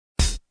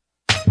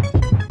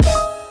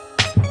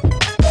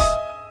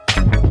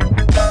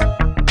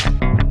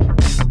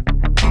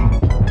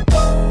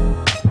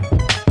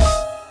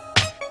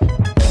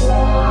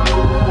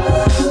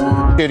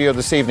studio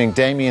this evening,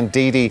 Damien,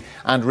 Didi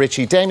and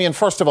Richie. Damien,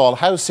 first of all,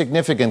 how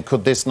significant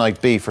could this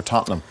night be for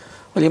Tottenham?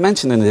 Well, you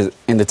mentioned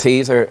in the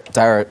teaser,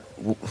 Darragh,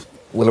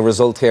 will a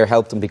result here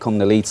help them become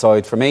an elite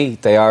side? For me,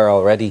 they are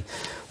already.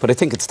 But I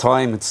think it's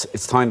time.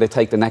 It's time they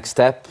take the next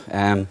step.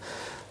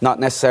 Not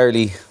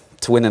necessarily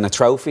to winning a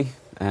trophy.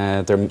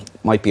 They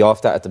might be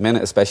off that at the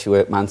minute, especially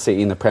with Man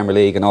City in the Premier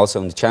League and also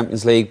in the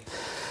Champions League.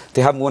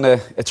 They haven't won a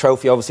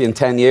trophy, obviously, in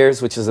 10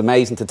 years, which is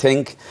amazing to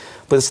think.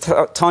 But it's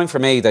time for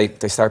me, they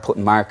start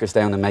putting markers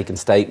down and making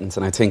statements.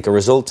 And I think a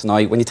result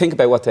tonight, when you think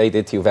about what they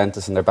did to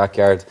Juventus in their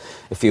backyard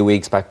a few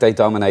weeks back, they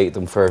dominated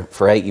them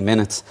for 80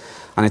 minutes.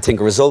 And I think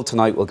a result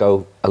tonight will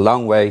go a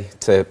long way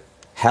to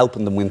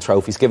helping them win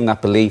trophies, giving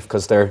that belief,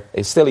 because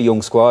it's still a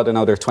young squad. I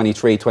know they're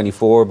 23,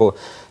 24, but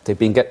they've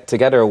been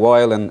together a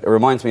while, and it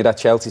reminds me of that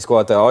Chelsea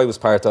squad that I was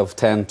part of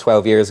 10,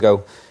 12 years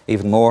ago,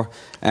 even more.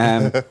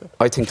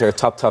 I think they're a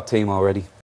top team already.